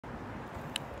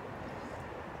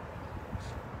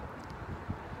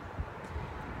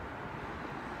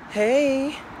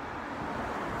Hey,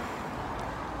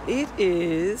 it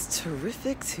is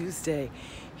Terrific Tuesday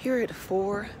here at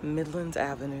 4 Midlands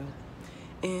Avenue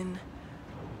in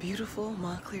beautiful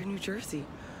Montclair, New Jersey,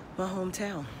 my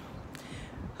hometown.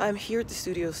 I'm here at the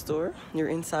studio store. You're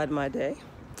inside my day.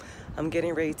 I'm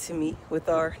getting ready to meet with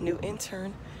our new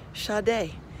intern,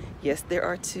 Sade. Yes, there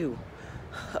are two,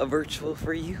 a virtual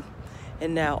for you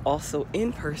and now also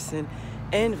in person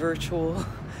and virtual,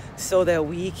 so that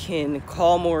we can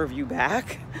call more of you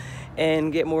back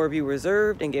and get more of you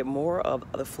reserved and get more of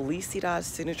the Felicidad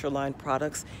signature line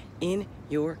products in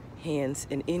your hands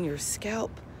and in your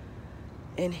scalp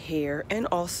and hair, and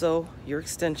also your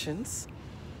extensions,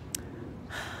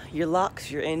 your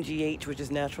locks, your NGH, which is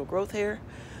natural growth hair.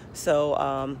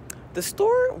 So the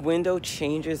store window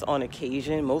changes on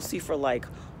occasion, mostly for like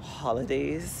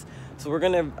holidays. So we're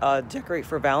gonna decorate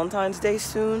for Valentine's Day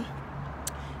soon,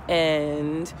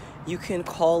 and you can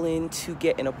call in to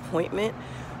get an appointment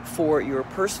for your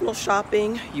personal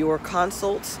shopping, your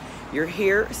consults, your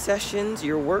hair sessions,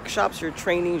 your workshops, your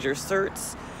trainings, your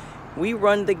certs. We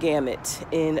run the gamut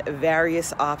in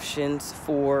various options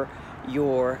for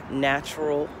your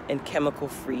natural and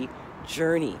chemical-free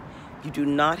journey. You do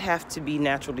not have to be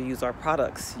natural to use our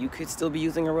products. You could still be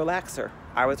using a relaxer.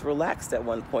 I was relaxed at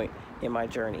one point in my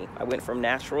journey. I went from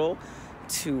natural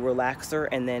to relaxer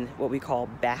and then what we call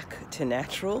back to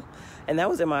natural. And that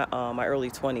was in my early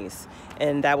 20s.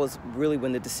 And that was really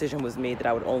when the decision was made that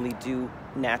I would only do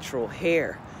natural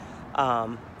hair.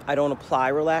 I don't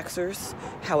apply relaxers.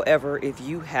 However, if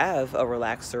you have a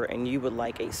relaxer and you would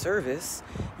like a service,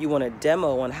 you want a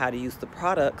demo on how to use the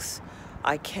products,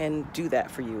 I can do that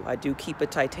for you. I do keep a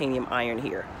titanium iron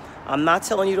here. I'm not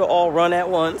telling you to all run at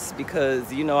once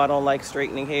because you know I don't like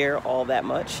straightening hair all that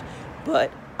much, but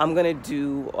I'm gonna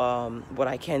do what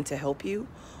I can to help you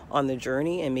on the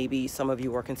journey, and maybe some of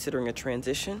you are considering a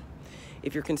transition.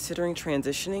 If you're considering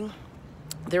transitioning,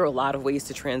 there are a lot of ways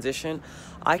to transition.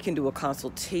 I can do a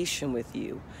consultation with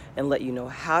you and let you know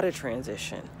how to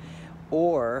transition,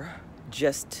 or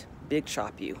just big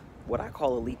chop you, what I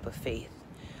call a leap of faith.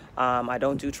 I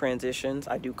don't do transitions.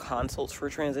 I do consults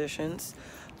for transitions,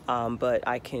 but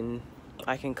I can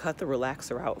cut the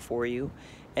relaxer out for you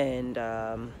and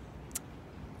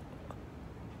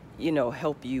you know,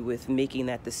 help you with making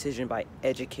that decision by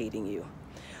educating you.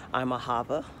 I'm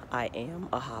Ahava. I am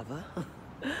Ahava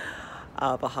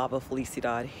of Ahava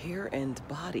Felicidad Hair and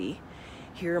Body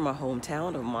here in my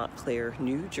hometown of Montclair,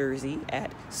 New Jersey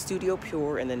at Studio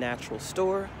Pure in the Natural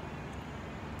Store.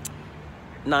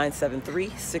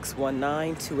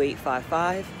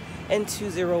 973-619-2855 and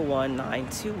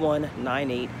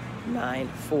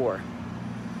 201-921-9894.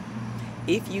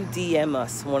 If you DM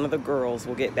us, one of the girls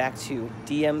will get back to you.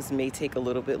 DMs may take a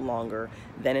little bit longer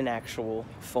than an actual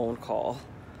phone call.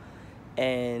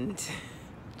 And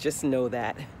just know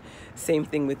that. Same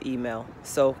thing with email.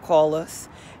 So call us.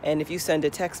 And if you send a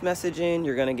text message in,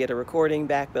 you're going to get a recording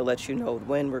back that lets you know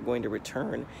when we're going to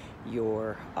return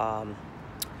your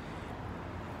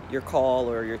call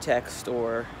or your text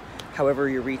or however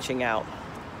you're reaching out.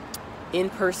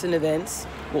 In-person events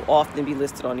will often be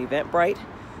listed on Eventbrite.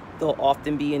 They'll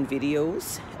often be in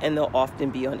videos, and they'll often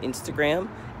be on Instagram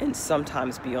and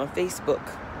sometimes be on Facebook.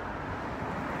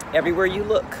 Everywhere you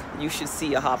look, you should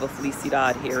see Ahava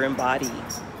Felicidad Hair and Body.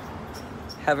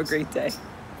 Have a great day.